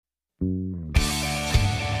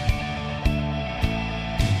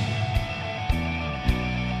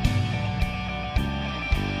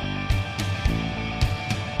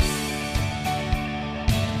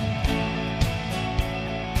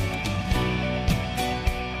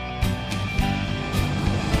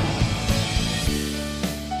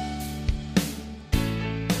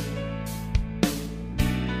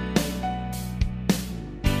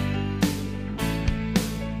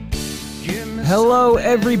Hello,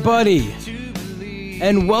 everybody,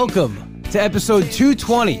 and welcome to episode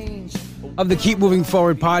 220 of the Keep Moving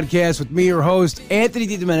Forward podcast with me, your host, Anthony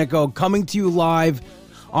DiDomenico, coming to you live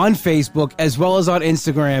on Facebook as well as on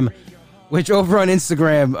Instagram, which over on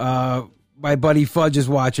Instagram, my buddy Fudge is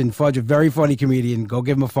watching. Fudge, a very funny comedian. Go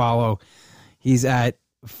give him a follow. He's at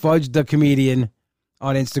Fudge the Comedian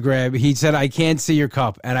on Instagram. He said, I can't see your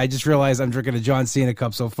cup, and I just realized I'm drinking a John Cena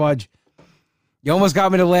cup, so Fudge, you almost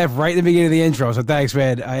got me to laugh right in the beginning of the intro, so thanks,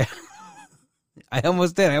 man. I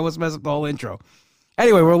almost did. I almost messed up the whole intro.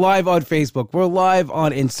 Anyway, we're live on Facebook. We're live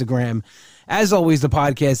on Instagram. As always, the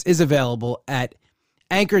podcast is available at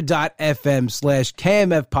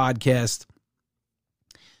anchor.fm/KMF podcast.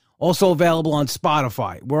 Also available on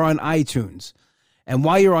Spotify. We're on iTunes. And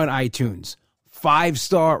while you're on iTunes,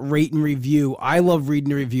 5-star rate and review. I love reading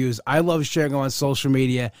the reviews. I love sharing them on social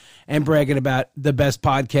media and bragging about the best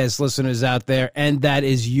podcast listeners out there, and that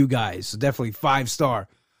is you guys. So definitely 5-star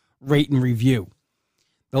rate and review.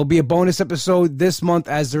 There'll be a bonus episode this month,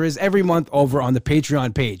 as there is every month, over on the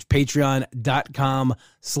Patreon page, patreon.com/KMF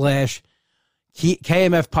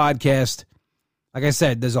podcast. Like I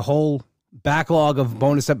said, there's a whole backlog of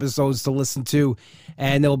bonus episodes to listen to,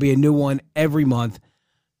 and there'll be a new one every month.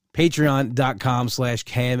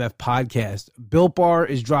 Patreon.com/KMF podcast. Built Bar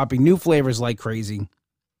is dropping new flavors like crazy.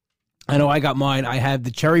 I know I got mine. I have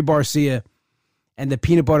the Cherry Barcia and the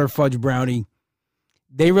Peanut Butter Fudge Brownie.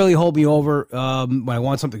 They really hold me over when I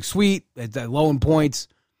want something sweet at low in points.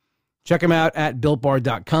 Check them out at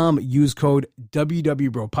BuiltBar.com. Use code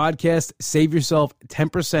WWBroPodcast. Save yourself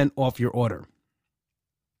 10% off your order.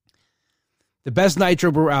 The best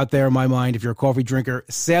nitro brew out there in my mind, if you're a coffee drinker,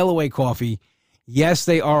 Sail Away Coffee. Yes,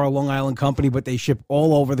 they are a Long Island company, but they ship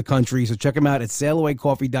all over the country. So check them out at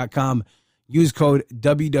sailawaycoffee.com. Use code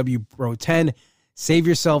WWBRO10. Save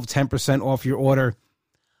yourself 10% off your order.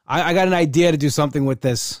 I got an idea to do something with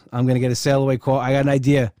this. I'm going to get a Sail Away coffee. I got an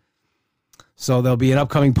idea. So there'll be an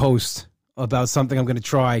upcoming post about something I'm going to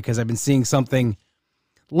try, because I've been seeing something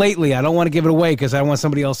lately. I don't want to give it away because I don't want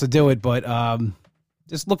somebody else to do it, but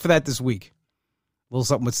just look for that this week. A little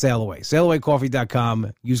something with Sail Away.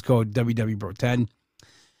 SailAwayCoffee.com. Use code WWBRO10.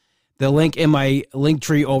 The link in my link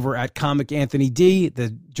tree over at Comic Anthony D, the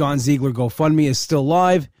John Ziegler GoFundMe, is still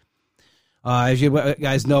live. As you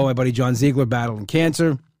guys know, my buddy John Ziegler battling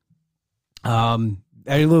cancer.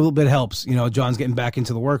 Every little bit helps. You know, John's getting back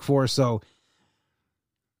into the workforce, so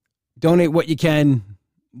donate what you can,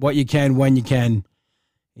 when you can.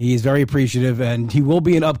 He's very appreciative, and he will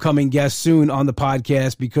be an upcoming guest soon on the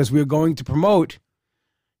podcast, because we're going to promote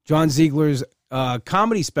John Ziegler's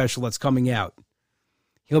comedy special that's coming out.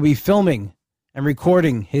 He'll be filming and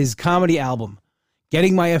recording his comedy album,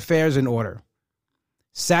 Getting My Affairs in Order.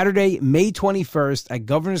 Saturday, May 21st at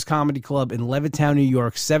Governor's Comedy Club in Levittown, New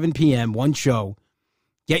York, 7 p.m., one show.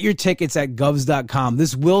 Get your tickets at govs.com.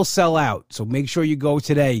 This will sell out, so make sure you go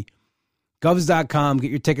today. Govs.com. Get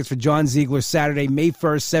your tickets for John Ziegler, Saturday, May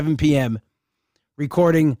 1st, 7 p.m.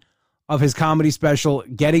 Recording of his comedy special,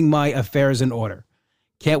 Getting My Affairs in Order.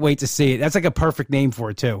 Can't wait to see it. That's like a perfect name for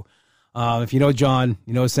it, too. If you know John,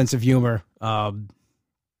 you know his sense of humor.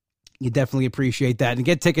 You definitely appreciate that. And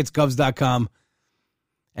get tickets, govs.com.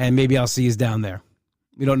 And maybe I'll see you down there.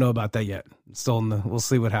 We don't know about that yet. We'll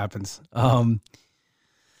see what happens. Yeah,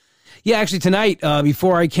 actually tonight,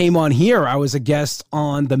 before I came on here, I was a guest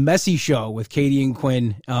on The Messy Show with Katie and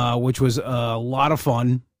Quinn, which was a lot of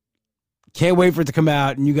fun. Can't wait for it to come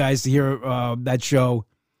out and you guys to hear that show.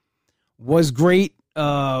 Was great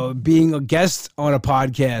being a guest on a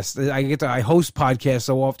podcast. I host podcasts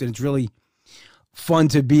so often. It's really fun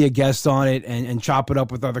to be a guest on it and chop it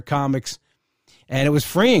up with other comics. And it was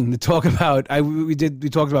freeing to talk about. We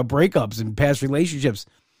talked about breakups and past relationships,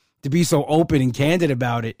 to be so open and candid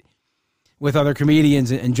about it with other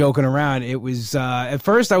comedians and joking around. It was at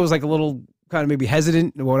first I was like a little kind of maybe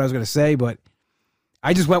hesitant to what I was going to say, but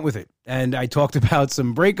I just went with it. And I talked about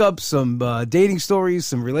some breakups, some dating stories,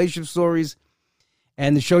 some relationship stories.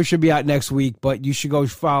 And the show should be out next week, but you should go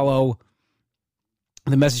follow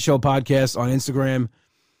the Messy Show podcast on Instagram.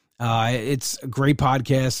 It's a great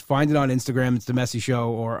podcast. Find it on Instagram. It's The Messy Show,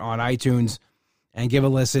 or on iTunes, and give a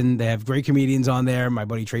listen. They have great comedians on there. My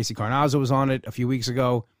buddy Tracy Carnazzo was on it a few weeks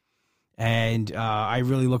ago. And I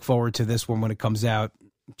really look forward to this one when it comes out,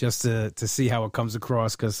 just to see how it comes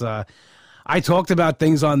across, because I talked about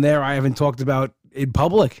things on there I haven't talked about in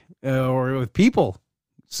public or with people.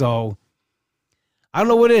 So I don't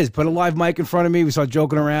know what it is. Put a live mic in front of me. We start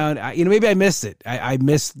joking around. Maybe I missed it. I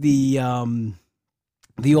missed the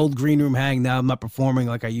old green room hang. Now I'm not performing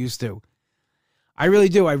like I used to. I really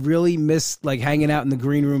do. I really miss like hanging out in the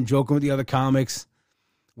green room, joking with the other comics,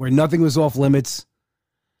 where nothing was off limits,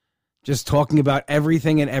 just talking about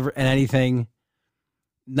everything and anything,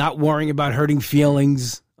 not worrying about hurting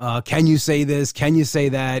feelings. Can you say this? Can you say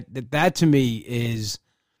that? That to me is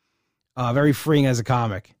very freeing as a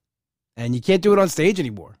comic. And you can't do it on stage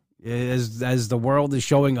anymore. As the world is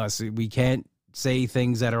showing us, we can't say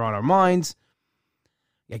things that are on our minds.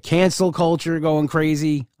 Yeah, cancel culture going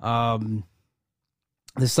crazy.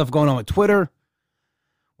 There's stuff going on with Twitter,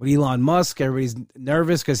 with Elon Musk. Everybody's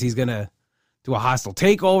nervous because he's going to do a hostile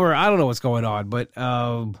takeover. I don't know what's going on, but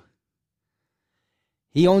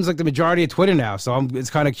he owns like the majority of Twitter now, so it's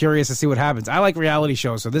kind of curious to see what happens. I like reality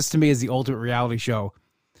shows, so this to me is the ultimate reality show.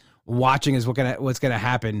 Watching is what's going to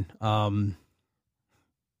happen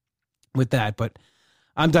with that, but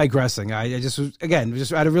I'm digressing. I just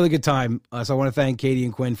had a really good time, so I want to thank Katie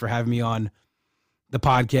and Quinn for having me on the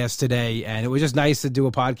podcast today, and it was just nice to do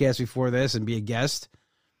a podcast before this and be a guest,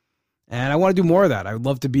 and I want to do more of that. I would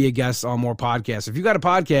love to be a guest on more podcasts. If you got a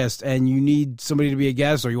podcast and you need somebody to be a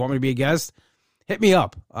guest, or you want me to be a guest, hit me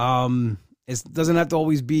up. It doesn't have to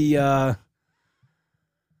always be the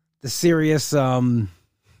serious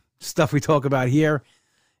stuff we talk about here.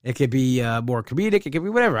 It could be more comedic. It could be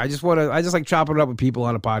whatever. I just like chopping it up with people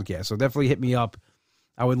on a podcast. So definitely hit me up.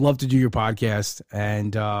 I would love to do your podcast.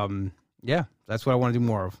 And yeah, that's what I want to do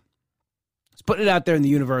more of. Just putting it out there in the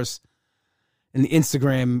universe, in the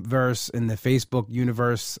Instagram verse, in the Facebook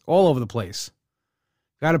universe, all over the place.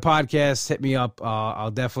 Got a podcast, hit me up. I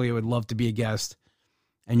would love to be a guest.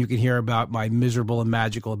 And you can hear about my miserable and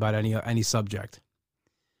magical about any subject.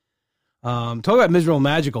 Talking about miserable and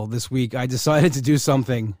magical this week, I decided to do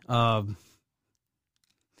something,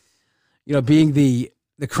 being the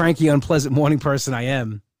cranky, unpleasant morning person I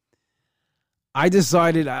am. I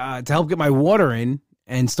decided to help get my water in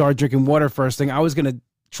and start drinking water first thing. I was going to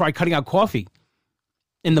try cutting out coffee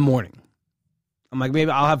in the morning. I'm like,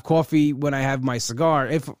 maybe I'll have coffee when I have my cigar,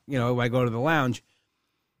 if I go to the lounge.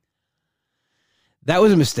 That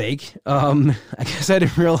was a mistake. I guess I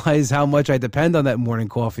didn't realize how much I depend on that morning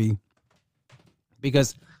coffee,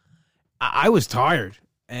 because I was tired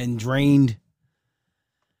and drained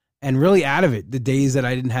and really out of it the days that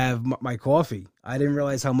I didn't have my coffee. I didn't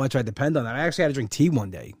realize how much I depend on that. I actually had to drink tea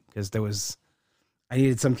one day because I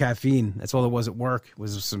needed some caffeine. That's all it was at work,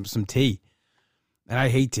 was some tea. And I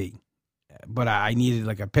hate tea, but I needed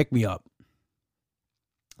like a pick-me-up.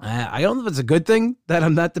 I don't know if it's a good thing that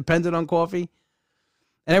I'm not dependent on coffee.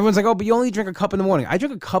 And everyone's like, oh, but you only drink a cup in the morning. I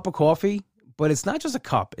drink a cup of coffee, but it's not just a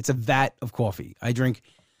cup. It's a vat of coffee. I drink,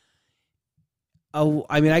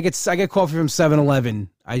 I get coffee from 7-Eleven.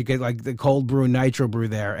 I get like the cold brew and nitro brew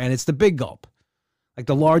there, and it's the big gulp, like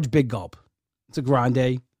the large big gulp. It's a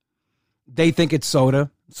grande. They think it's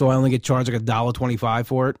soda, so I only get charged like $1.25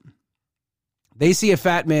 for it. They see a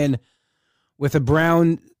fat man with a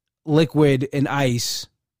brown liquid and ice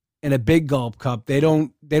in a big gulp cup. They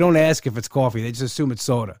don't ask if it's coffee. They just assume it's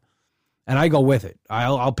soda. And I go with it.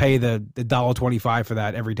 I'll pay the $1.25 for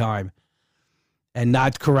that every time and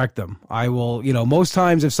not correct them. I will, most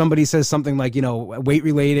times if somebody says something like, weight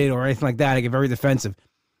related or anything like that, I get very defensive.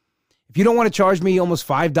 If you don't want to charge me almost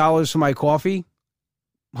 $5 for my coffee,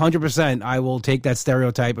 100%, I will take that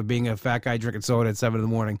stereotype of being a fat guy drinking soda at 7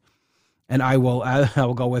 a.m. and I will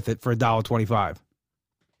go with it for $1.25.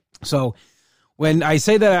 So when I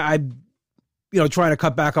say that I'm, trying to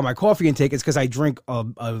cut back on my coffee intake, it's because I drink a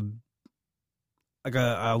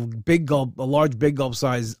big gulp, a large big gulp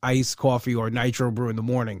size iced coffee or nitro brew in the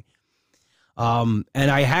morning. And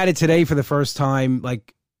I had it today for the first time,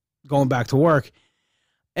 like going back to work.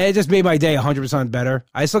 And it just made my day 100% better.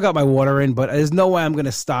 I still got my water in, but there's no way I'm going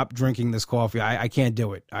to stop drinking this coffee. I can't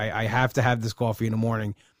do it. I have to have this coffee in the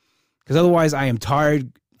morning because otherwise I am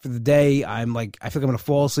tired for the day. I feel like I'm going to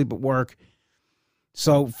fall asleep at work.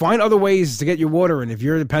 So find other ways to get your water in if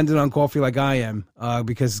you're dependent on coffee like I am,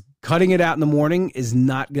 because cutting it out in the morning is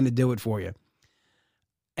not going to do it for you.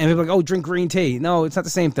 And people are like, oh, drink green tea. No, it's not the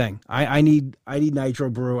same thing. I need nitro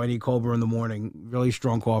brew. I need cold brew in the morning. Really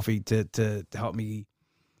strong coffee to help me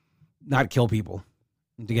not kill people,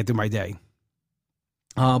 to get through my day.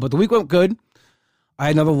 But the week went good. I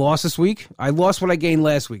had another loss this week. I lost what I gained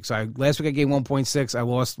last week. So last week I gained 1.6. I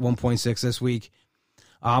lost 1.6 this week.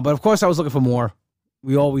 But of course I was looking for more.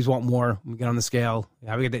 We always want more. We get on the scale.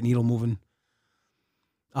 How we get that needle moving.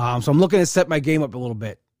 So I'm looking to set my game up a little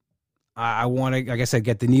bit. I want to, like I said,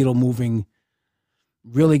 get the needle moving,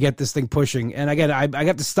 really get this thing pushing. And again, I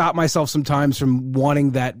have to stop myself sometimes from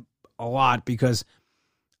wanting that a lot because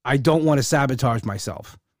I don't want to sabotage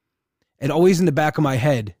myself. And always in the back of my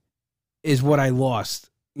head is what I lost,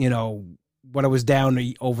 what I was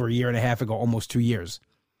down over a year and a half ago, almost 2 years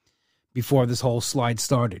before this whole slide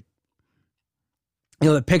started.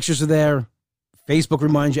 The pictures are there. Facebook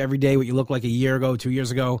reminds you every day what you looked like a year ago, 2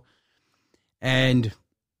 years ago. And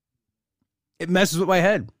it messes with my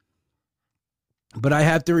head. But I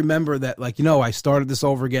have to remember that, I started this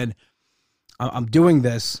over again. I'm doing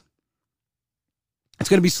this. It's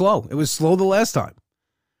going to be slow. It was slow the last time.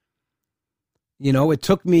 It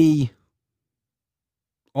took me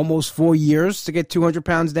almost 4 years to get 200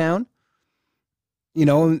 pounds down.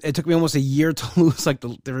 It took me almost a year to lose,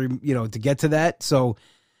 to get to that. So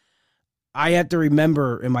I have to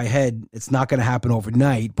remember in my head, it's not going to happen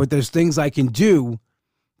overnight, but there's things I can do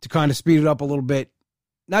to kind of speed it up a little bit.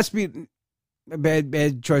 Not speed,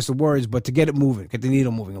 bad choice of words, but to get it moving, get the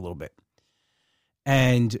needle moving a little bit.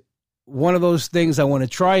 And one of those things I want to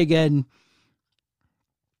try again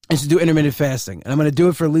is to do intermittent fasting. And I'm going to do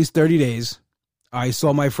it for at least 30 days. I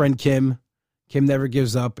saw my friend Kim. Kim Never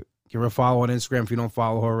Gives Up. Give her a follow on Instagram if you don't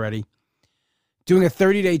follow her already. Doing a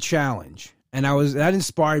 30-day challenge. And that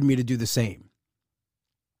inspired me to do the same.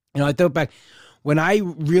 I thought back when I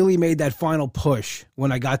really made that final push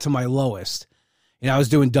when I got to my lowest. I was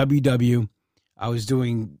doing WW. I was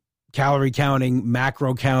doing calorie counting,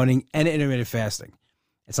 macro counting, and intermittent fasting.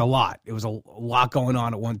 It's a lot. It was a lot going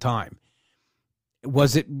on at one time.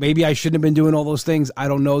 Was it, maybe I shouldn't have been doing all those things? I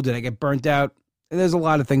don't know. Did I get burnt out? And there's a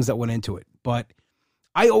lot of things that went into it. But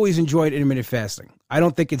I always enjoyed intermittent fasting. I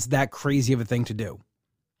don't think it's that crazy of a thing to do.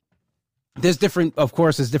 There's different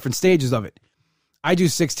stages of it. I do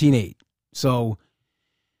 16-8. So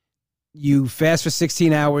you fast for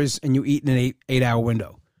 16 hours and you eat in an 8-hour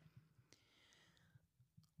window.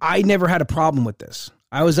 I never had a problem with this.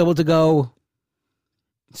 I was able to go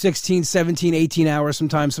 16, 17, 18 hours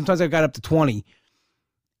sometimes. Sometimes I got up to 20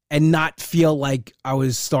 and not feel like I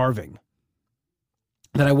was starving,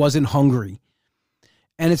 that I wasn't hungry.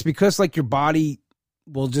 And it's because your body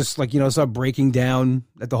will just start breaking down.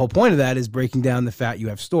 That the whole point of that is breaking down the fat you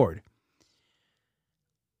have stored.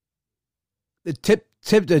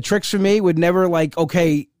 The tricks for me would never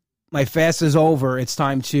okay, my fast is over. It's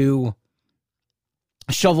time to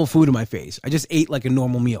shovel food in my face. I just ate like a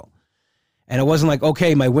normal meal. And it wasn't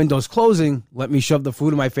okay, my window's closing. Let me shove the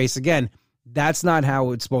food in my face again. That's not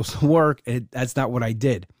how it's supposed to work. That's not what I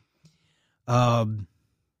did. I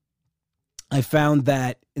found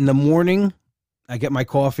that in the morning, I get my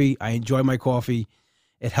coffee. I enjoy my coffee.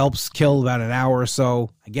 It helps kill about an hour or so.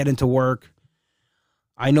 I get into work.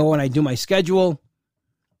 I know when I do my schedule,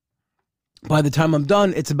 by the time I'm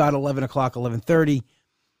done, it's about 11 o'clock, 11:30.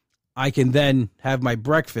 I can then have my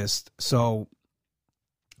breakfast. So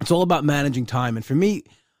it's all about managing time. And for me,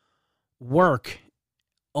 work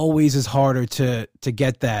always is harder to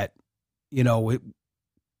get that, to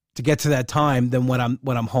get to that time than when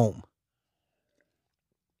I'm home.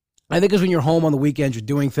 I think because when you're home on the weekends, you're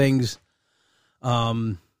doing things,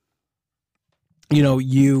 you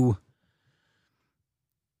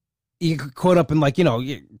get caught up in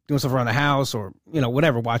you're doing stuff around the house or,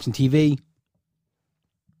 whatever, watching TV.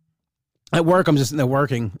 At work, I'm just sitting there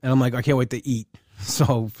working and I'm I can't wait to eat.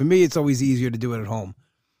 So for me, it's always easier to do it at home.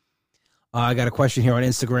 I got a question here on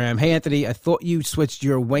Instagram. Hey, Anthony, I thought you switched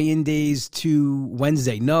your weigh-in days to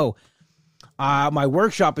Wednesday. No, my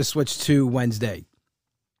workshop is switched to Wednesday.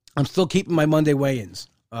 I'm still keeping my Monday weigh-ins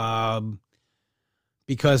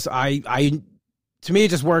because to me, it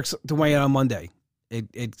just works to weigh in on Monday.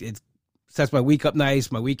 It sets my week up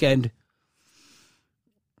nice, my weekend.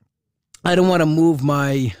 I don't want to move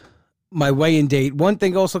my weigh-in date. One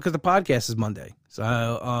thing also because the podcast is Monday. So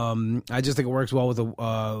I just think it works well with the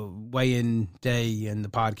weigh-in day and the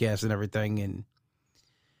podcast and everything. And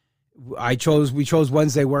we chose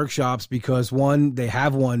Wednesday workshops because one, they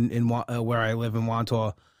have one in where I live in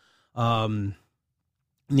Wantagh,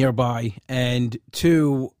 nearby, and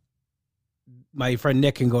two, my friend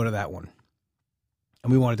Nick can go to that one,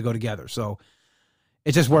 and we wanted to go together. So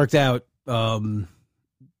it just worked out that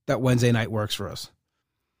Wednesday night works for us.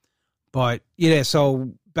 But yeah,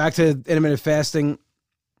 so back to intermittent fasting.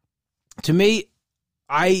 To me,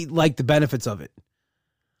 I like the benefits of it.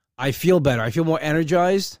 I feel better. I feel more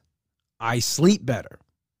energized. I sleep better,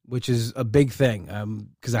 which is a big thing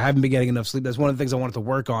because I haven't been getting enough sleep. That's one of the things I wanted to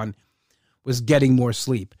work on was getting more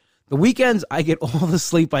sleep. The weekends, I get all the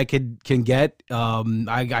sleep I can get.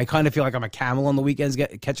 I kind of feel like I'm a camel on the weekends,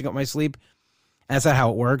 catching up my sleep. That's not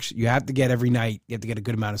how it works. You have to get every night. You have to get a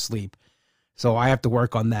good amount of sleep. So I have to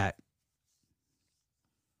work on that.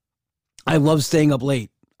 I love staying up late.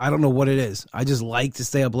 I don't know what it is. I just like to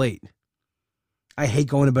stay up late. I hate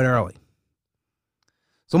going to bed early.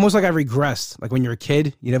 It's almost like I regressed. Like when you're a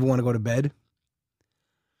kid, you never want to go to bed.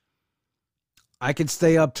 I could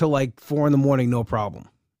stay up till like 4 a.m, no problem.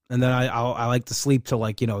 And then I like to sleep till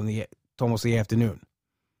like, almost the afternoon.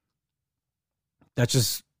 That's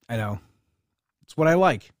just, I know. It's what I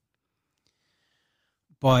like.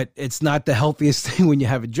 But it's not the healthiest thing when you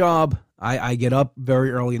have a job. I get up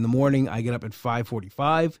very early in the morning. I get up at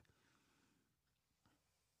 5:45.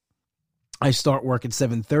 I start work at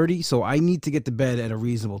 7:30, so I need to get to bed at a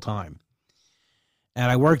reasonable time.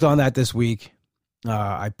 And I worked on that this week.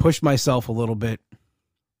 I pushed myself a little bit.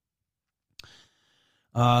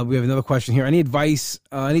 We have another question here. Any advice,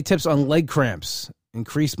 any tips on leg cramps?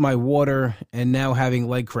 Increased my water and now having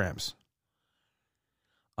leg cramps.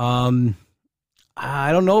 I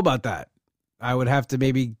don't know about that. I would have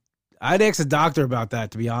to I'd ask a doctor about that,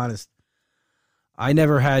 to be honest. I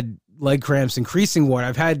never had leg cramps increasing water.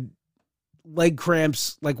 I've had leg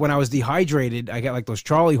cramps like when I was dehydrated. I got like those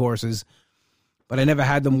Charlie horses, but I never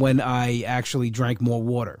had them when I actually drank more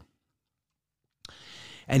water.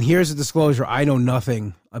 And here's a disclosure. I know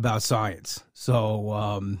nothing about science.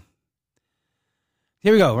 So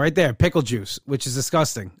here we go, right there. Pickle juice, which is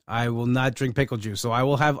disgusting. I will not drink pickle juice. So I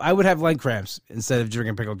would have leg cramps instead of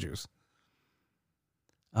drinking pickle juice.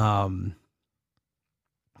 Thank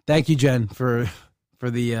you, Jen, for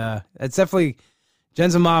the it's definitely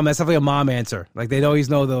Jen's a mom. That's definitely a mom answer. Like they'd always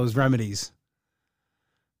know those remedies.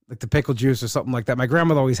 Like the pickle juice or something like that. My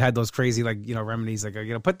grandmother always had those crazy, remedies,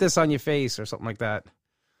 like, put this on your face or something like that.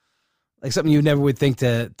 Like something you never would think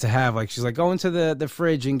to have. Like she's like, go into the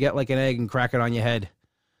fridge and get like an egg and crack it on your head.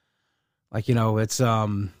 Like, it's,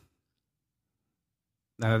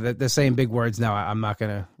 they're saying big words now. I'm not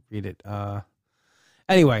going to read it.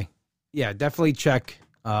 Anyway, yeah, definitely check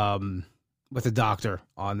with a doctor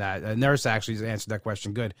on that. A nurse actually answered that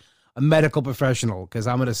question. Good. A medical professional, because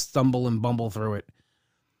I'm going to stumble and bumble through it.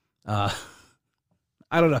 I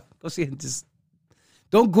don't know. Go see it. Just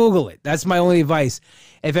don't Google it. That's my only advice.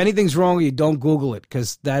 If anything's wrong with you, don't Google it,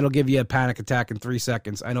 because that'll give you a panic attack in 3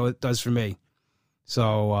 seconds. I know it does for me.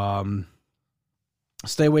 So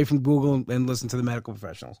stay away from Google and listen to the medical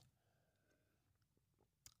professionals.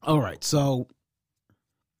 All right. So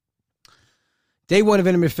day 1 of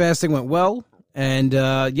intermittent fasting went well. And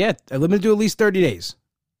I'm going to do at least 30 days.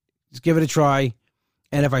 Just give it a try.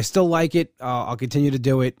 And if I still like it, I'll continue to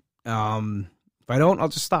do it. If I don't, I'll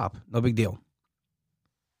just stop. No big deal.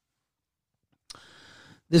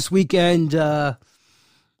 This weekend, I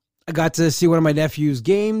got to see one of my nephew's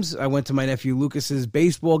games. I went to my nephew Lucas's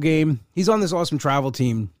baseball game. He's on this awesome travel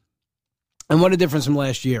team. And what a difference from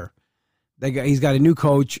last year. He's got a new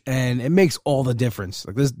coach, and it makes all the difference.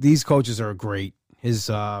 Like these coaches are great. His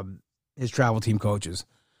travel team coaches.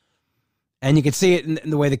 And you can see it in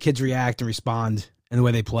the way the kids react and respond and the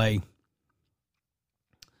way they play.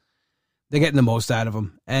 They're getting the most out of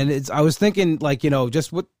them. And I was thinking,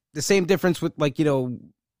 just with the same difference with,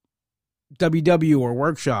 WW or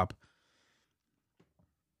Workshop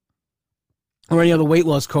or any other weight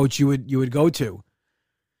loss coach you would go to.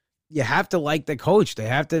 You have to like the coach. They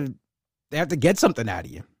have to get something out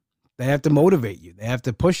of you. They have to motivate you. They have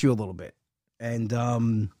to push you a little bit. And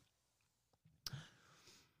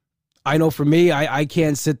I know for me, I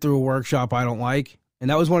can't sit through a workshop I don't like. And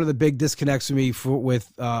that was one of the big disconnects for me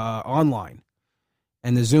with online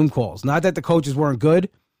and the Zoom calls. Not that the coaches weren't good.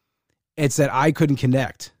 It's that I couldn't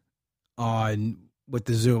connect with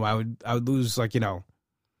the Zoom. I would lose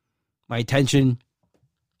my attention.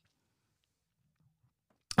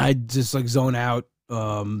 I'd just zone out.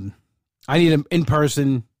 I need an in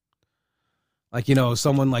person,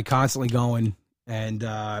 someone constantly going, and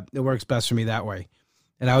it works best for me that way.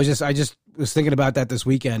 And I just was thinking about that this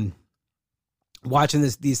weekend, watching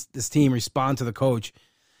this team respond to the coach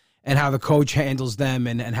and how the coach handles them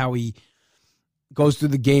and how he goes through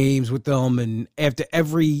the games with them. And after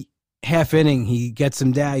every half inning, he gets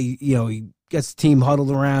them down. He gets the team huddled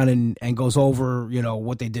around and goes over,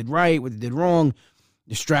 what they did right, what they did wrong,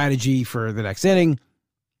 the strategy for the next inning.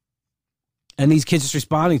 And these kids just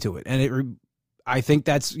responding to it. And I think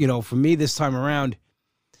that's, for me this time around,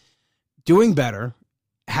 doing better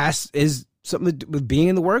is something to do with being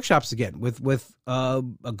in the workshops again with a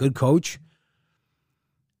good coach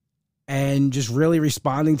and just really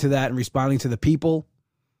responding to that and responding to the people,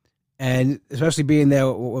 and especially being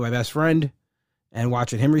there with my best friend and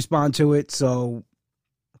watching him respond to it. So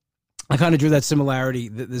I kind of drew that similarity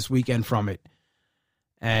this weekend from it.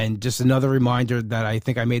 And just another reminder that I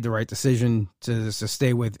think I made the right decision to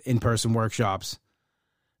stay with in-person workshops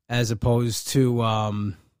as opposed to,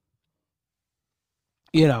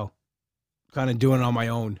 kind of doing it on my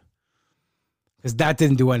own. Because that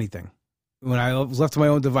didn't do anything. When I was left to my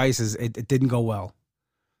own devices, it didn't go well.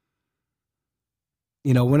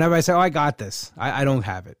 Whenever I say, I got this, I don't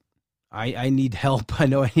have it. I need help. I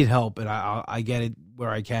know I need help, and I get it where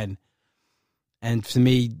I can. And to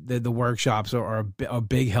me, the workshops are a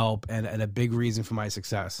big help and a big reason for my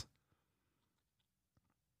success.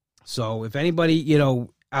 So if anybody,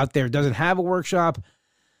 out there doesn't have a workshop,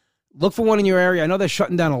 look for one in your area. I know they're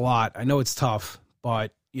shutting down a lot. I know it's tough,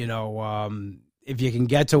 but, if you can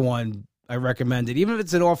get to one, I recommend it. Even if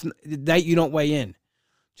it's an off night you don't weigh in.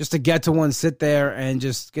 Just to get to one, sit there, and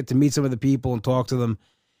just get to meet some of the people and talk to them.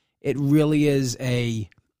 It really is a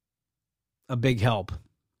big help.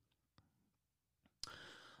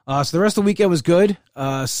 So the rest of the weekend was good.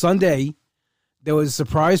 Sunday, there was a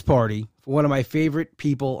surprise party for one of my favorite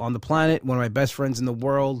people on the planet, one of my best friends in the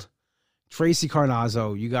world, Tracy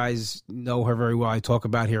Carnazzo. You guys know her very well. I talk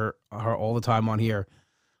about her all the time on here.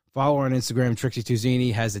 Follow her on Instagram. Trixie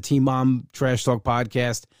Tuzini has the Teen Mom Trash Talk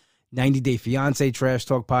podcast, 90 Day Fiance Trash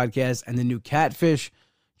Talk podcast, and the new Catfish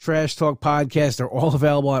Trash Talk podcast. They're all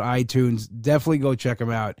available on iTunes. Definitely go check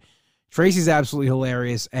them out. Tracy's absolutely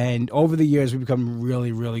hilarious, and over the years, we've become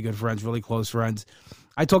really, really good friends, really close friends.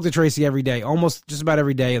 I talk to Tracy every day, almost just about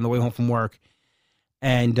every day on the way home from work,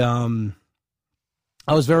 and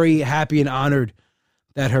I was very happy and honored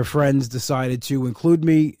that her friends decided to include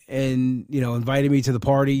me and, invited me to the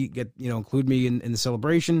party, include me in the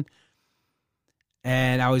celebration.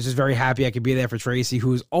 And I was just very happy I could be there for Tracy,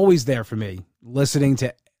 who is always there for me, listening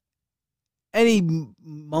to any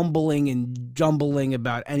mumbling and jumbling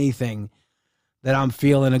about anything that I'm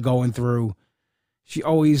feeling and going through.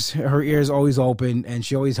 Her ears always open, and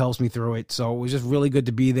she always helps me through it. So it was just really good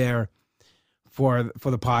to be there for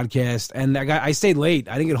the podcast. And I stayed late.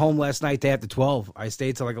 I didn't get home last night till after 12. I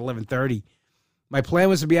stayed till like 11:30. My plan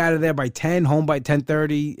was to be out of there by 10, home by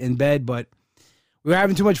 10:30, in bed, but we were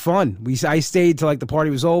having too much fun. I stayed till like the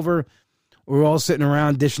party was over. We were all sitting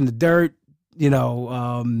around dishing the dirt,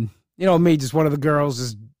 me, just one of the girls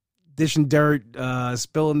just dishing dirt,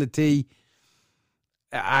 spilling the tea.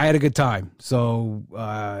 I had a good time. So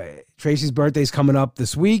Tracy's birthday's coming up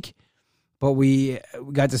this week, but we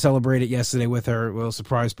got to celebrate it yesterday with her, a little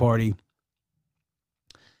surprise party.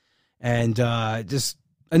 And just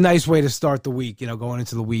a nice way to start the week, going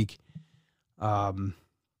into the week.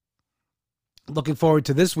 Looking forward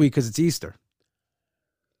to this week because it's Easter.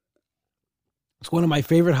 It's one of my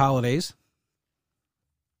favorite holidays.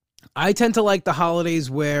 I tend to like the holidays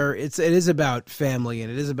where it is about family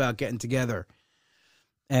and it is about getting together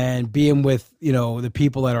and being with, the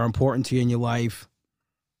people that are important to you in your life.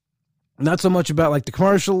 Not so much about like the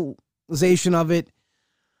commercialization of it.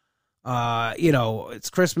 It's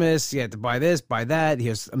Christmas. You have to buy this, buy that.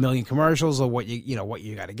 Here's a million commercials of what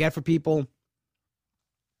you got to get for people.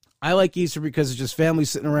 I like Easter because it's just family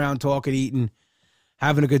sitting around, talking, eating,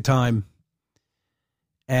 having a good time.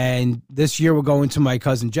 And this year we're going to my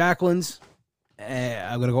cousin Jacqueline's.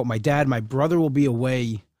 I'm going to go with my dad. My brother will be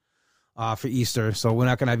away for Easter, so we're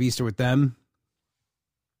not going to have Easter with them.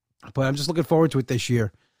 But I'm just looking forward to it this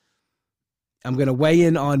year. I'm going to weigh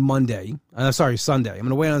in on Sunday. I'm going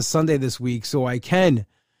to weigh in on Sunday this week so I can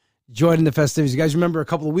join in the festivities. You guys remember a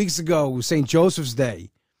couple of weeks ago, St. Joseph's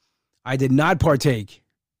Day. I did not partake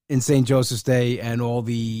in St. Joseph's Day and all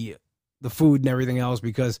the food and everything else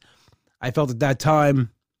because I felt at that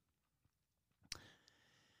time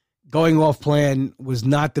going off plan was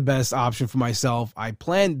not the best option for myself. I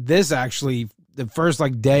planned this actually the first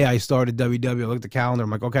day I started WW. I looked at the calendar. I'm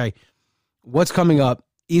like, okay, what's coming up?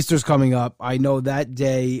 Easter's coming up. I know that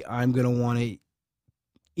day I'm going to want to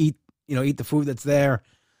eat the food that's there.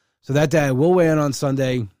 So that day I will weigh in on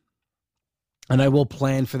Sunday and I will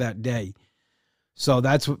plan for that day. So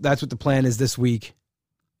that's what the plan is this week,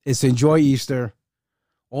 is to enjoy Easter,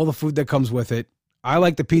 all the food that comes with it. I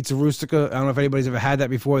like the pizza rustica. I don't know if anybody's ever had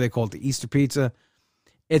that before. They call it the Easter pizza.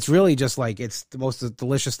 It's really just it's the most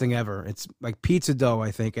delicious thing ever. It's like pizza dough,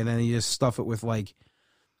 I think, and then you just stuff it with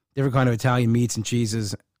different kind of Italian meats and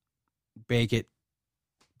cheeses, bake it,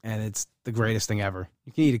 and it's the greatest thing ever.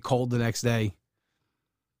 You can eat it cold the next day.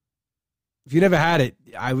 If you never had it,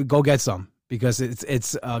 I would go get some because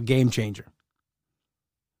it's a game changer.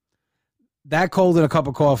 That cold in a cup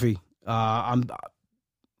of coffee,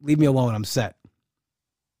 leave me alone. I'm set.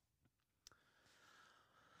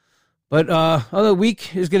 But other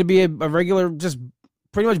week is going to be a regular, just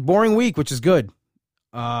pretty much boring week, which is good.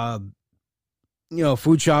 Food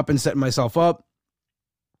shopping, setting myself up.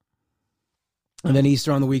 And then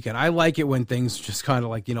Easter on the weekend. I like it when things just kind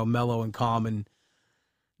of like, mellow and calm and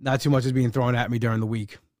not too much is being thrown at me during the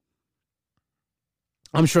week.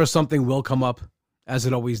 I'm sure something will come up, as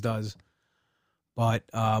it always does. But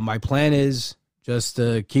my plan is just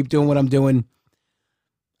to keep doing what I'm doing.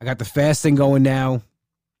 I got the fasting going now.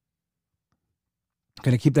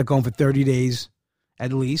 Going to keep that going for 30 days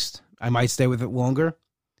at least. I might stay with it longer.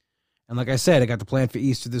 And like I said, I got the plan for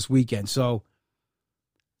Easter this weekend. So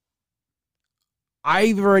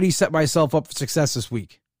I've already set myself up for success this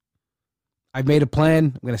week. I've made a plan.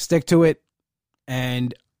 I'm going to stick to it.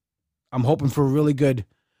 And I'm hoping for a really good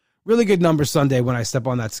number Sunday when I step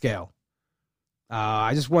on that scale.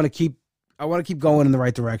 I just want to keep going in the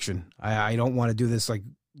right direction. I don't want to do this like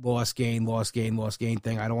loss gain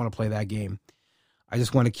thing. I don't want to play that game. I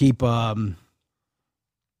just want to keep, as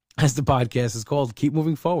the podcast is called, keep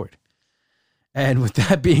moving forward. And with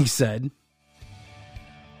that being said,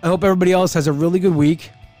 I hope everybody else has a really good week.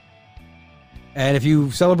 And if you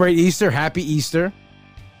celebrate Easter, happy Easter.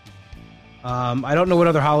 I don't know what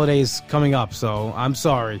other holidays coming up, so I'm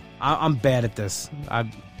sorry. I'm bad at this. I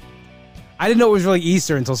didn't know it was really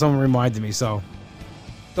Easter until someone reminded me, so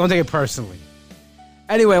don't take it personally.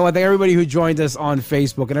 Anyway, I want to thank everybody who joined us on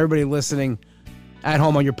Facebook and everybody listening at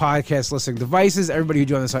home on your podcast listening devices, everybody who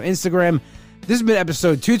joined us on Instagram. This has been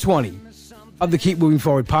episode 220 of the Keep Moving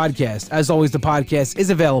Forward podcast. As always, the podcast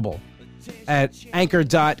is available at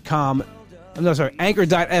anchor.fm/KMF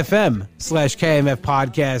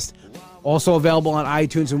podcast. Also available on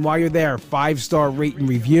iTunes. And while you're there, 5-star rate and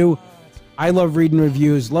review. I love reading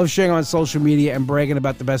reviews, love sharing on social media and bragging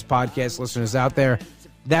about the best podcast listeners out there.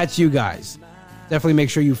 That's you guys. Definitely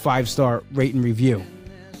make sure you 5-star rate and review.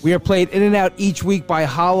 We are played in and out each week by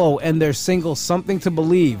Hollow and their single, Something to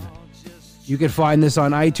Believe. You can find this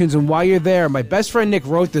on iTunes. And while you're there, my best friend Nick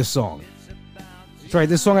wrote this song. That's right,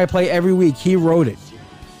 this song I play every week. He wrote it.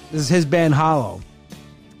 This is his band, Hollow.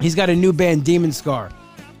 He's got a new band, Demon Scar.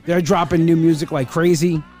 They're dropping new music like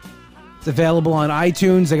crazy. It's available on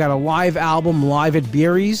iTunes. They got a live album, Live at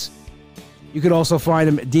Beery's. You can also find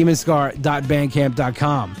them at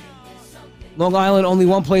demonscar.bandcamp.com. Long Island, only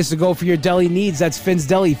one place to go for your deli needs. That's Finn's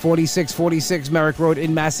Deli, 4646 Merrick Road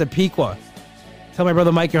in Massapequa. Tell my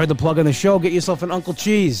brother Mike you heard the plug on the show. Get yourself an Uncle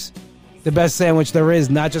Cheese. The best sandwich there is,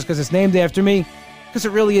 not just because it's named after me, because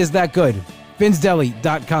it really is that good.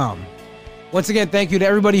 Finn'sDeli.com. Once again, thank you to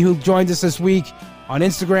everybody who joined us this week on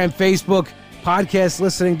Instagram, Facebook, podcast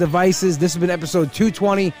listening devices. This has been episode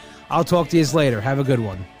 220. I'll talk to you later. Have a good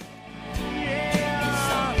one.